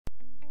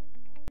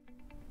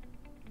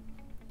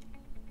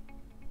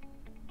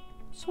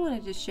Just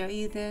wanted to show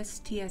you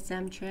this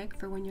TSM trick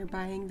for when you're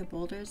buying the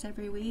boulders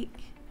every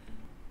week.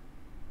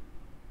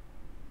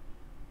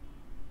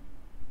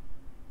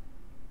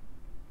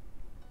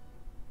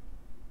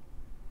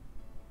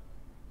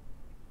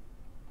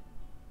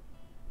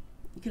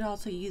 You could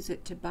also use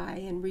it to buy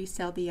and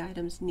resell the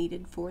items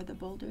needed for the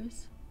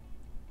boulders.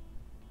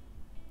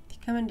 If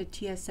you come into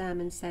TSM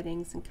and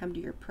settings and come to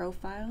your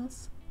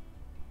profiles,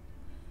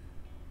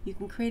 you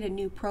can create a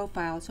new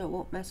profile so it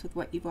won't mess with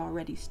what you've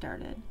already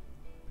started.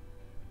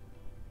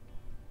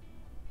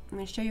 I'm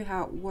going to show you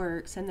how it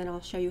works, and then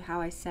I'll show you how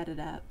I set it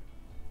up.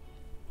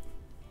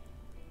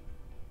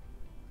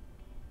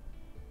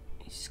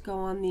 You just go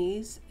on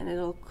these and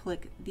it'll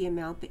click the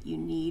amount that you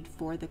need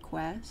for the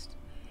quest.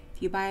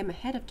 If you buy them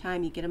ahead of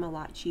time, you get them a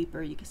lot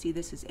cheaper. You can see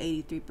this is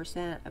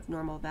 83% of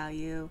normal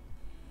value,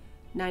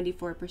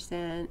 94%.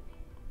 And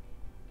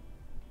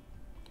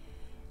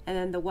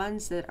then the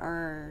ones that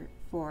are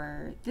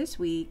for this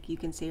week, you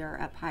can see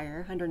are up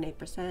higher,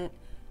 108%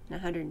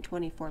 and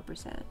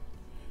 124%.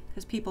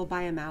 Because people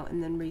buy them out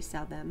and then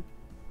resell them.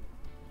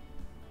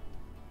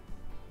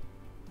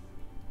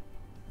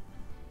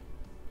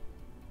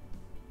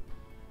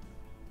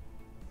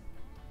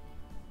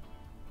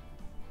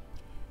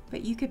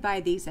 But you could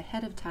buy these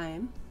ahead of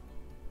time.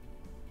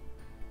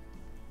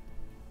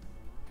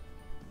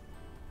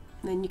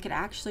 And then you could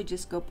actually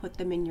just go put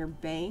them in your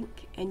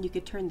bank, and you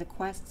could turn the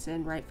quests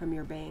in right from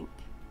your bank.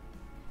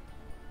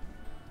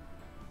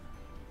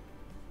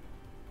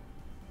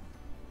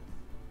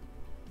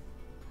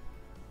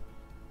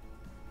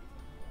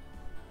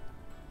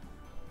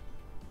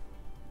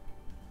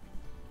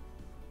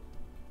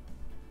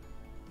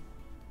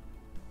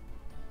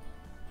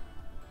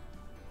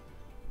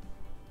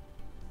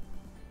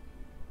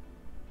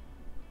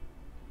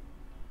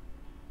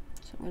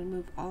 So I'm going to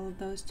move all of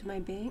those to my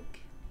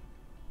bank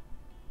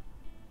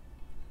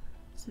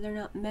so they're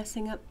not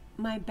messing up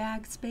my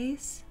bag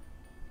space.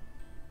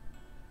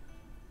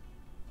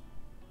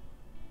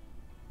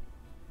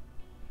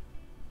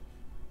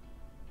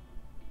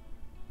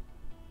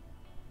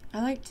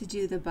 I like to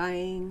do the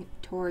buying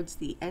towards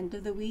the end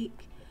of the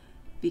week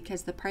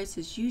because the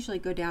prices usually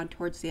go down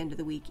towards the end of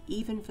the week,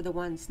 even for the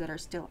ones that are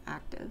still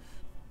active.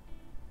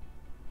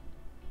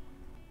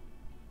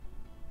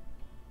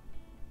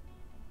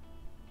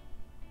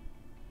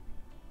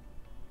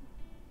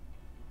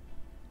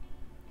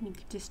 You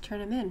can just turn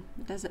them in.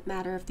 It doesn't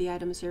matter if the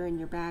items are in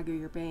your bag or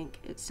your bank,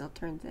 it still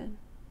turns in.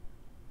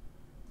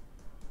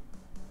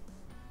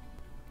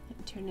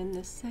 And turn in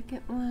the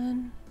second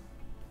one.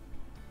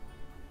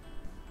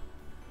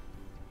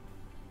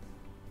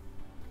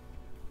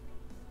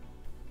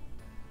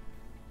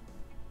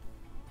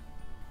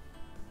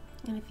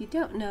 And if you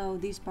don't know,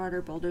 these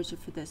barter boulders are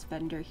for this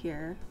vendor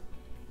here.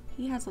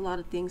 He has a lot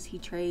of things he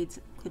trades,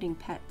 including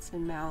pets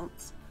and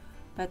mounts,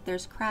 but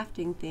there's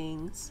crafting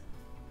things.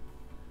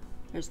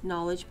 There's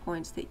knowledge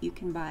points that you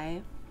can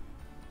buy.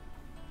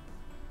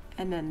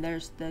 And then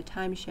there's the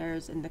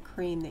timeshares and the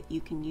cream that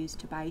you can use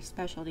to buy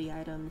specialty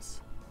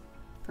items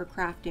for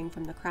crafting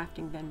from the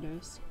crafting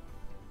vendors.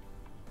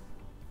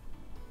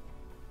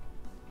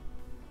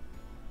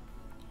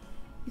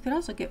 You could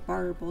also get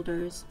barter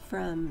boulders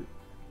from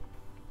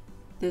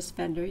this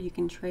vendor. You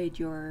can trade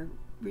your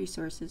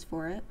resources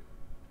for it.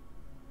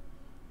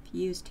 If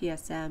you use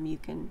TSM, you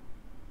can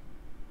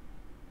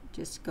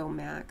just go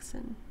max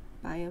and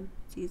buy them.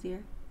 It's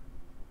easier.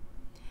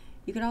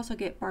 You could also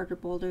get barter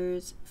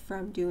boulders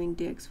from doing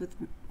digs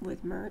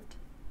with Merritt,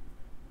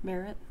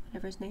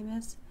 whatever his name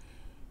is,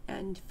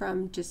 and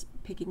from just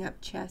picking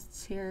up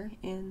chests here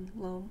in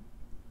Loam.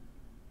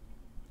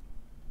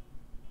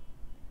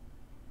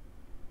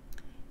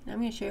 Now I'm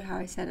going to show you how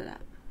I set it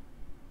up.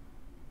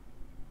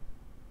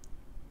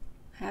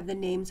 I have the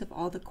names of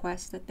all the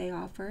quests that they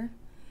offer,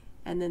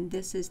 and then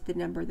this is the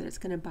number that it's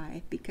going to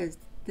buy, because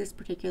this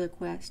particular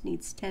quest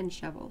needs 10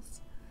 shovels.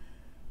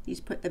 You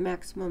just put the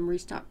maximum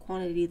restock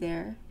quantity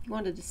there. If you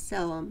wanted to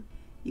sell them,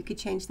 you could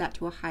change that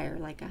to a higher,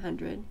 like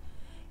 100.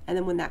 And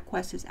then when that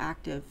quest is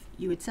active,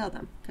 you would sell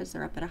them because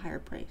they're up at a higher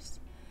price.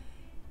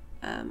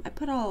 I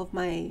put all of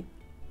my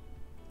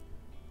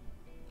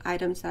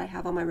items that I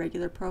have on my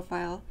regular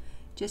profile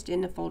just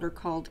in a folder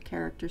called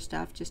character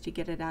stuff, just to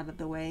get it out of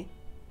the way.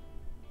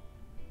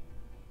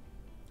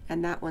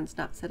 And that one's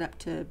not set up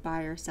to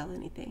buy or sell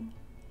anything.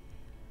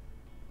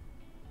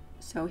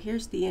 So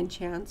here's the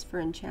enchants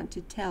for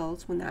enchanted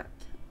tells when that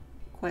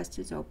quest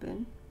is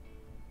open.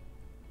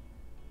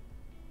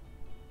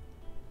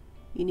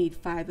 You need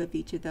 5 of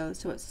each of those,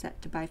 so it's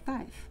set to buy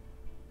 5.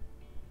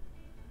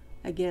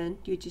 Again,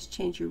 you just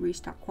change your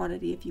restock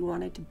quantity if you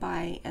wanted to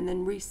buy and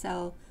then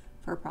resell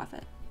for a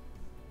profit.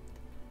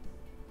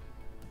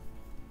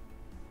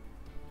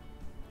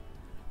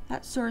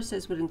 That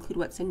sources would include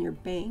what's in your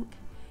bank,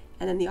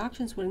 and then the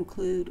auctions would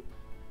include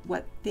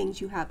what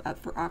things you have up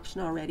for auction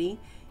already.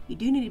 You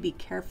do need to be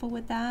careful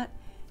with that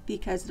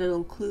because it'll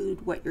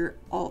include what your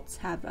alts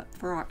have up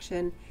for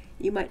auction.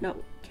 You might not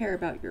care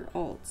about your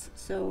alts,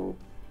 so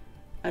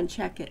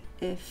uncheck it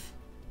if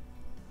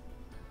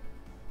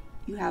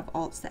you have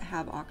alts that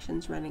have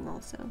auctions running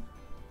also.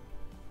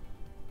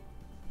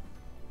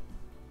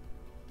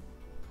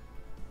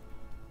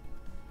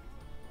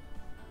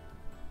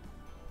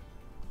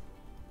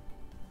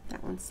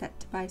 one's set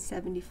to buy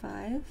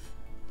 75.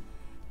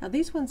 Now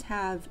these ones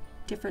have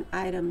different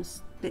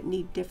items that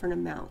need different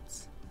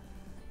amounts.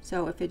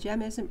 So if a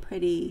gem isn't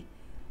pretty,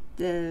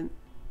 the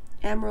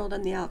emerald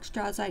and the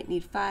alexstrasite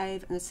need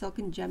 5, and the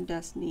silken gem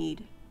dust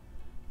need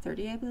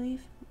 30, I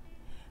believe.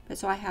 But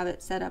so I have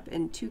it set up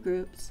in 2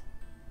 groups.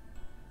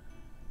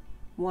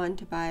 One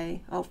to buy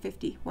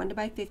 50. One to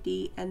buy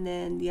 50, and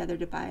then the other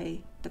to buy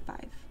the 5.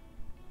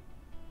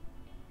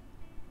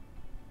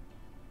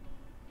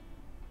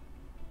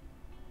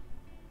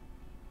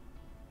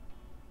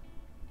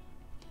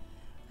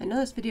 I know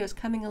this video is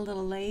coming a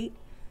little late.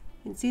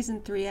 In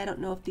Season 3, I don't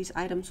know if these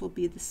items will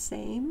be the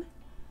same,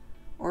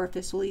 or if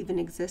this will even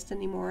exist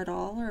anymore at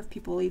all, or if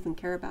people will even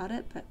care about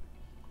it, but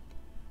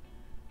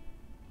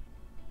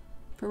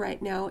for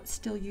right now, it's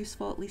still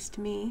useful, at least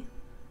to me.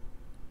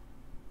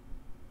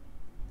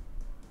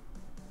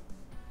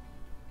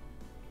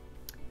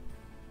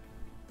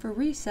 For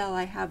resell,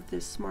 I have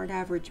this smart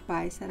average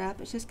buy set up.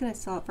 It's just going to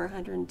sell it for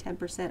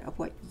 110% of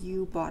what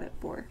you bought it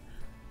for,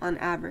 on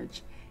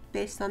average,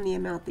 based on the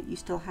amount that you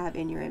still have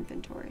in your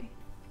inventory.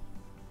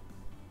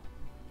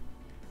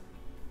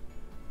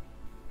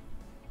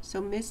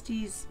 So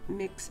Misty's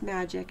Mix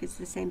Magic is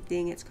the same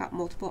thing. It's got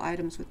multiple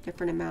items with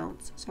different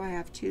amounts. So I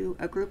have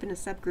a group and a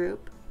subgroup.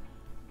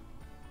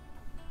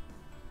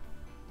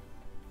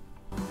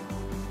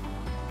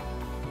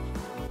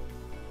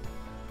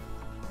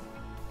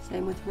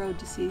 Same with Road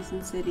to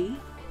Season City.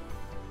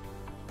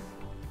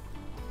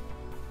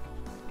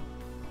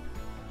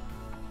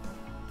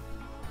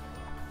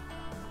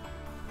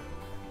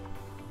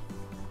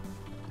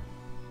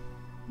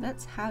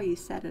 That's how you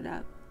set it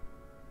up.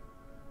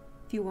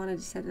 If you wanted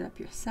to set it up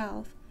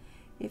yourself,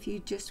 if you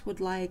just would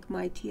like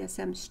my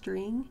TSM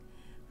string,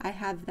 I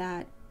have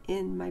that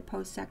in my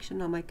post section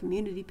on my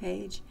community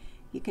page.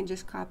 You can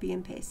just copy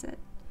and paste it.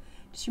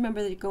 Just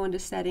remember that you go into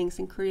settings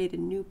and create a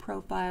new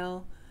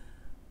profile,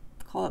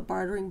 call it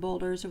bartering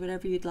boulders or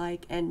whatever you'd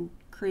like, and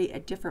create a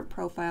different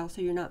profile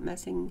so you're not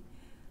messing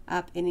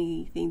up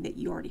anything that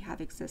you already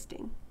have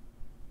existing.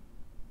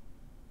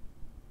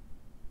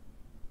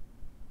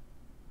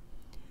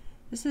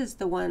 This is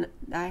the one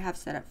that I have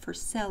set up for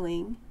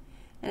selling,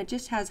 and it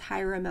just has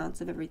higher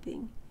amounts of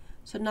everything.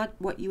 So not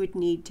what you would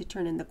need to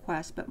turn in the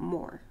quest, but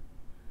more,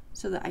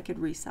 so that I could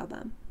resell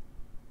them.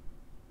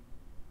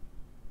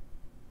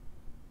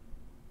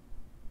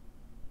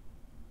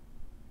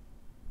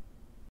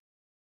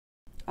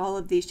 All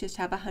of these just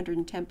have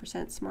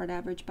 110% smart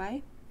average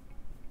buy.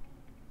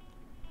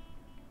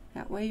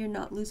 That way you're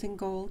not losing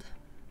gold.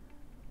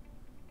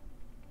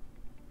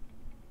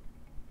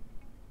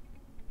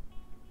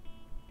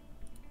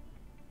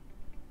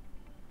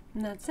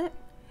 And that's it.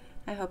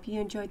 I hope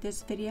you enjoyed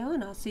this video,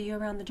 and I'll see you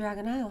around the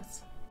Dragon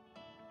Isles.